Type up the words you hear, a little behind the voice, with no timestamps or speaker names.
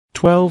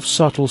12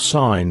 subtle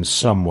signs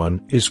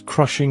someone is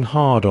crushing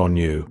hard on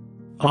you.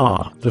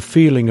 The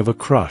feeling of a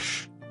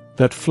crush.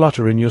 That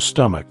flutter in your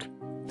stomach.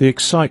 The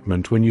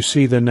excitement when you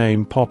see their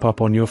name pop up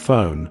on your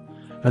phone,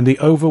 and the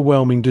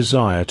overwhelming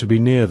desire to be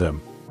near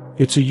them.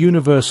 It's a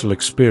universal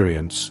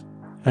experience,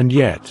 and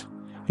yet,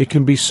 it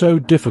can be so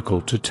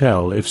difficult to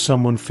tell if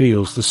someone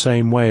feels the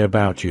same way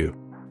about you.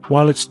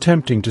 While it's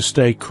tempting to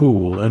stay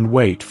cool and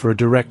wait for a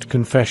direct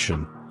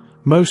confession,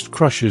 most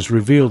crushes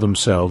reveal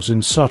themselves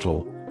in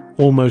subtle,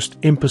 almost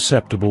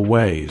imperceptible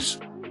ways.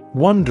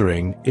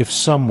 Wondering if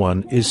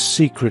someone is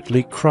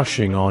secretly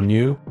crushing on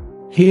you?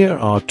 Here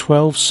are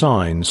 12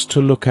 signs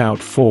to look out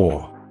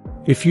for.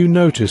 If you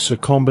notice a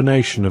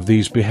combination of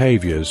these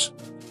behaviors,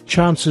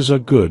 chances are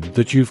good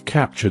that you've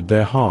captured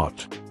their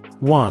heart.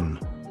 1.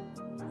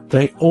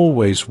 They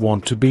always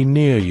want to be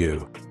near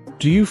you.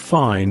 Do you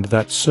find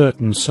that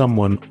certain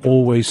someone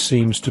always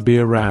seems to be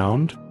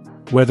around?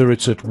 Whether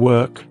it's at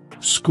work,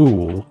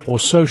 school, or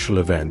social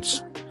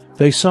events,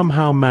 they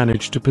somehow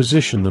manage to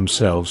position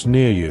themselves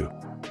near you.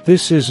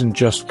 This isn't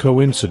just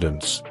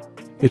coincidence.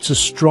 It's a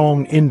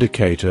strong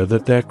indicator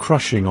that they're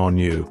crushing on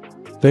you.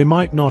 They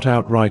might not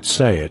outright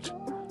say it,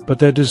 but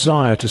their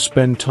desire to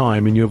spend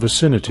time in your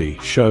vicinity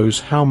shows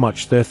how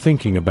much they're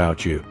thinking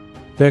about you.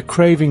 They're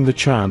craving the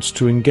chance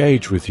to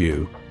engage with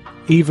you,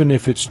 even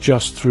if it's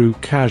just through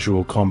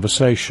casual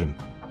conversation.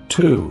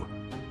 2.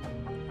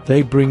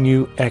 They bring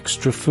you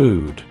extra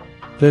food.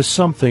 There's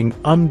something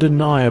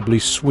undeniably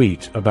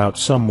sweet about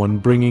someone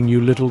bringing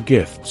you little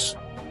gifts,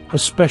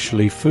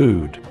 especially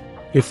food.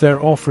 If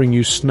they're offering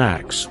you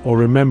snacks or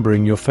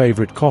remembering your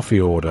favorite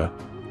coffee order,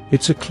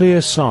 it's a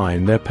clear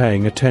sign they're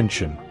paying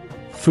attention.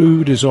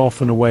 Food is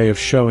often a way of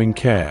showing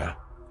care,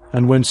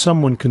 and when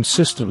someone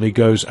consistently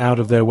goes out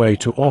of their way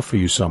to offer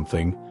you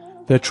something,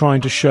 they're trying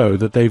to show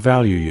that they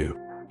value you.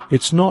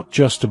 It's not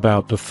just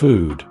about the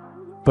food,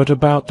 but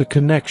about the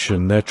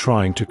connection they're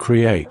trying to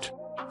create.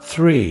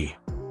 3.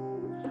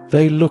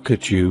 They look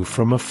at you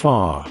from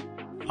afar.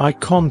 Eye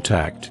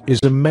contact is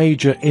a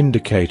major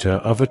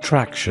indicator of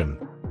attraction.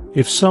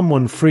 If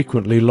someone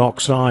frequently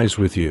locks eyes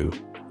with you,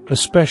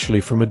 especially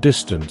from a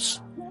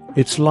distance,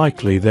 it's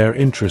likely they're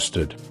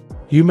interested.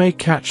 You may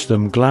catch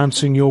them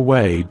glancing your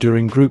way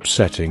during group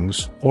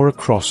settings or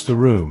across the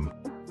room.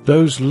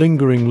 Those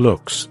lingering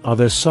looks are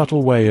their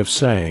subtle way of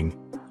saying,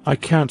 "I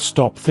can't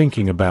stop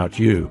thinking about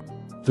you."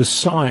 The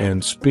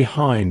science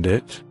behind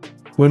it.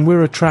 When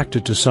we're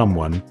attracted to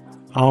someone,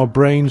 our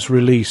brains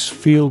release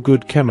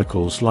feel-good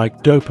chemicals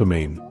like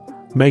dopamine,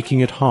 making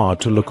it hard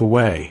to look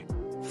away.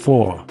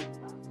 4.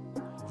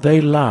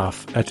 They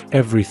laugh at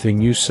everything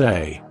you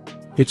say.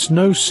 It's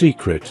no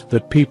secret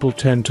that people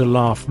tend to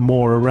laugh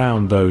more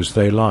around those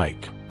they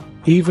like.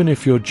 Even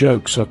if your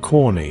jokes are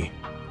corny,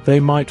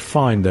 they might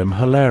find them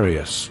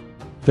hilarious.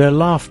 Their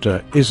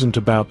laughter isn't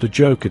about the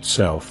joke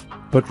itself,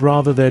 but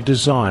rather their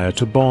desire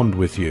to bond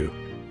with you.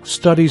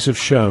 Studies have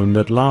shown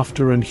that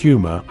laughter and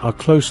humor are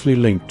closely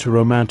linked to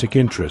romantic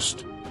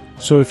interest,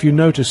 so if you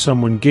notice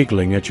someone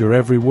giggling at your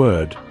every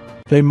word,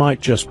 they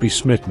might just be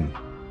smitten.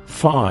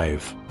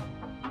 5.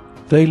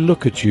 They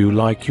look at you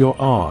like you're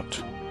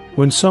art.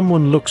 When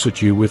someone looks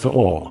at you with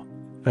awe,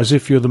 as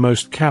if you're the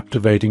most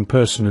captivating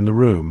person in the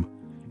room,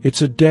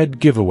 it's a dead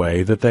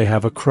giveaway that they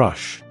have a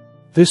crush.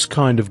 This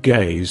kind of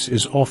gaze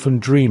is often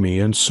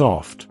dreamy and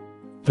soft,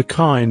 the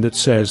kind that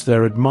says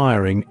they're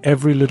admiring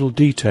every little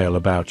detail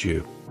about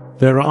you.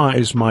 Their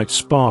eyes might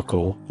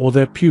sparkle or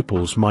their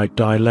pupils might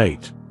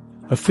dilate,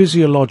 a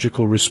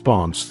physiological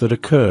response that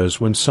occurs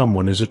when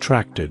someone is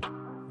attracted.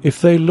 If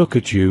they look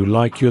at you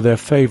like you're their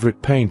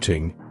favorite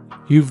painting,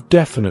 you've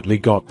definitely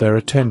got their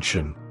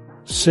attention.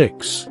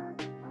 6.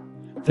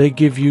 They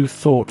give you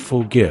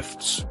thoughtful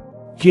gifts.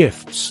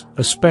 Gifts,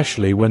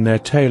 especially when they're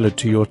tailored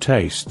to your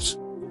tastes,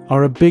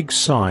 are a big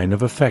sign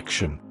of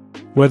affection.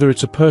 Whether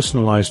it's a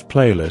personalized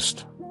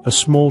playlist, a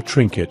small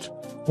trinket,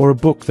 or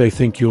a book they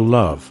think you'll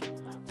love,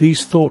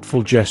 these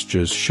thoughtful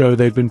gestures show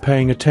they've been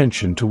paying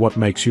attention to what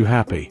makes you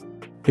happy.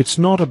 It's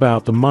not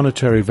about the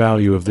monetary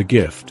value of the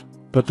gift,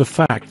 but the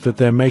fact that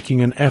they're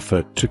making an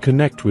effort to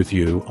connect with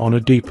you on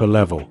a deeper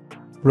level.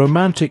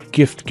 Romantic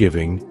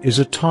gift-giving is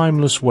a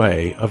timeless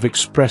way of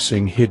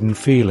expressing hidden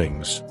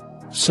feelings.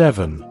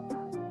 7.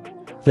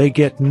 They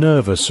get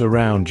nervous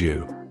around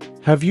you.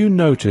 Have you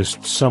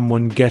noticed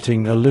someone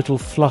getting a little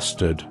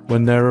flustered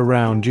when they're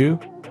around you?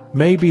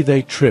 Maybe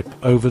they trip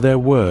over their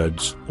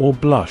words or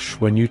blush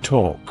when you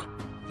talk.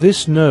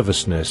 This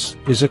nervousness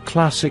is a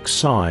classic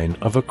sign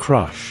of a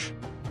crush.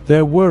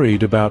 They're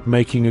worried about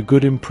making a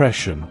good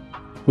impression,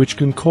 which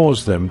can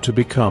cause them to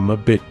become a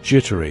bit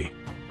jittery.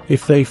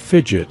 If they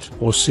fidget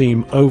or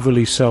seem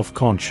overly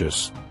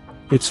self-conscious,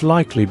 it's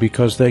likely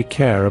because they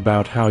care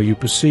about how you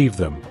perceive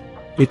them.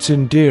 It's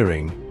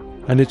endearing,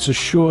 and it's a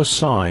sure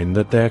sign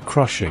that they're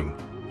crushing.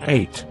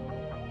 8.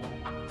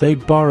 They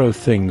borrow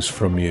things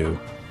from you.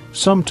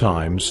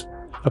 Sometimes,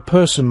 a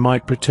person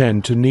might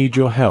pretend to need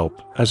your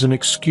help as an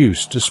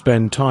excuse to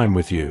spend time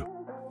with you.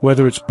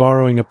 Whether it's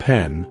borrowing a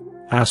pen,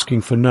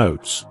 asking for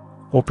notes,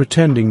 or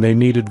pretending they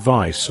need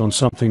advice on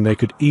something they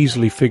could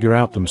easily figure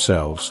out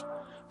themselves,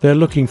 They're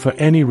looking for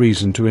any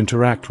reason to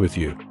interact with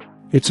you.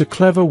 It's a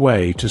clever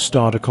way to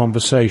start a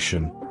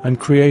conversation and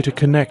create a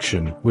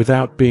connection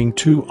without being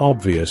too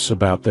obvious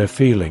about their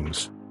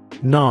feelings.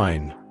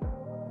 9.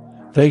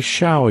 They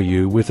shower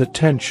you with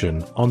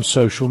attention on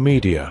social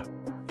media.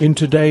 In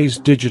today's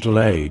digital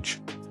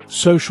age,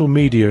 social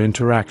media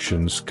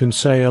interactions can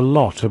say a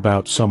lot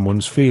about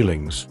someone's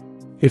feelings.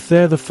 If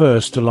they're the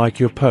first to like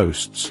your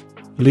posts,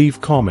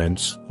 leave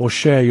comments, or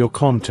share your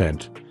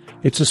content,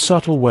 it's a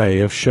subtle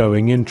way of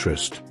showing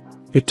interest.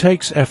 It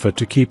takes effort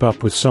to keep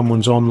up with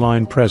someone's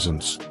online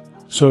presence,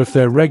 so if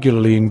they're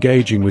regularly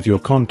engaging with your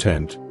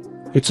content,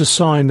 it's a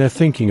sign they're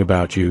thinking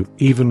about you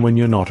even when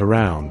you're not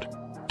around.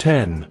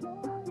 10.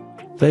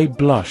 They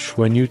blush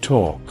when you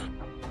talk.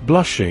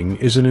 Blushing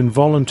is an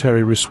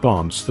involuntary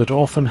response that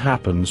often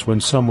happens when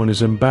someone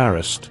is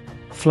embarrassed,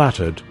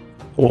 flattered,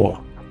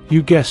 or,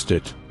 you guessed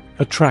it,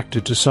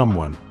 attracted to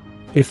someone.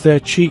 If their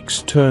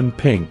cheeks turn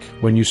pink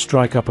when you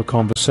strike up a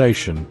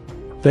conversation,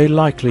 they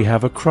likely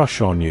have a crush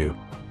on you.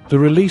 The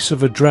release of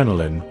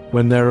adrenaline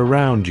when they're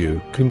around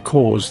you can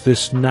cause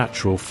this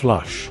natural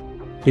flush.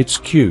 It's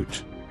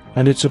cute,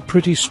 and it's a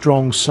pretty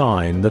strong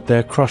sign that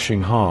they're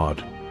crushing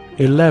hard.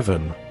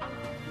 11.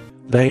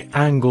 They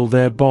angle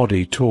their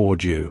body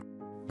toward you.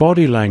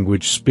 Body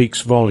language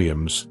speaks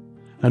volumes,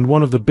 and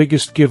one of the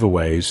biggest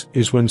giveaways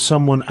is when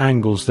someone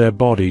angles their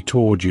body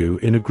toward you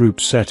in a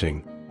group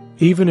setting.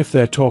 Even if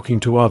they're talking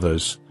to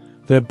others,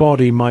 their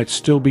body might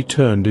still be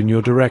turned in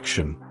your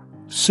direction,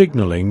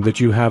 signaling that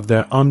you have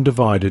their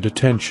undivided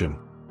attention.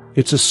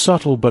 It's a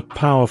subtle but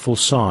powerful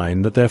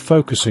sign that they're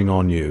focusing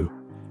on you,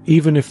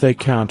 even if they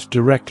can't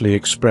directly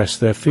express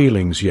their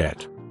feelings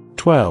yet.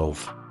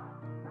 12.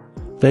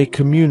 They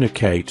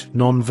communicate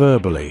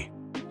non-verbally.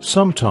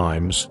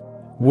 Sometimes,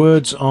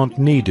 words aren't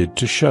needed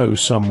to show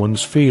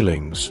someone's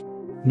feelings.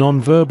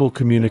 Non-verbal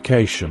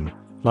communication,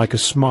 like a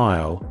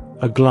smile,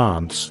 a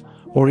glance,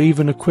 or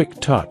even a quick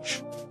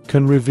touch,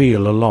 can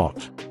reveal a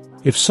lot.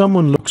 If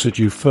someone looks at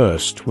you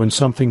first when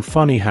something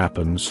funny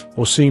happens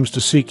or seems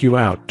to seek you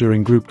out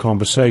during group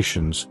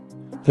conversations,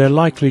 they're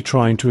likely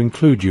trying to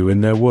include you in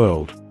their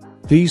world.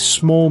 These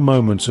small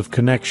moments of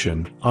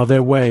connection are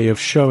their way of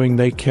showing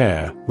they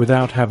care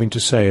without having to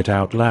say it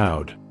out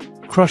loud.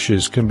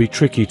 Crushes can be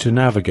tricky to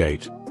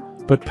navigate,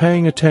 but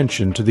paying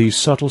attention to these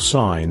subtle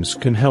signs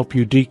can help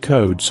you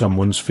decode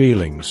someone's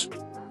feelings.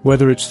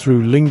 Whether it's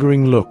through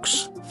lingering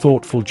looks,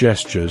 thoughtful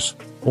gestures,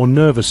 or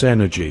nervous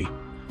energy,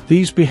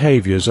 these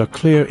behaviors are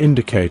clear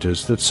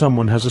indicators that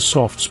someone has a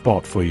soft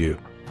spot for you.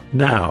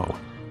 Now,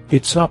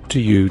 it's up to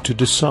you to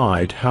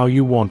decide how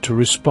you want to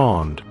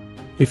respond.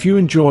 If you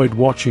enjoyed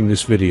watching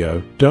this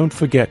video, don't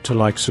forget to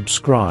like,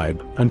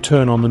 subscribe, and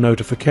turn on the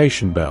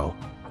notification bell,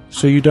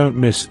 so you don't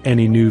miss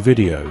any new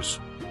videos.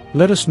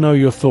 Let us know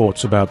your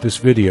thoughts about this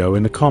video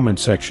in the comment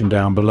section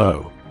down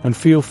below, and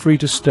feel free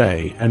to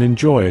stay and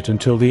enjoy it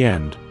until the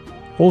end.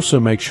 Also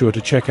make sure to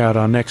check out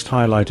our next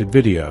highlighted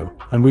video,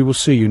 and we will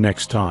see you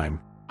next time.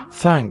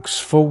 Thanks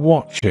for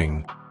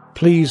watching.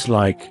 Please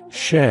like,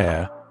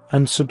 share,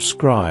 and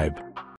subscribe.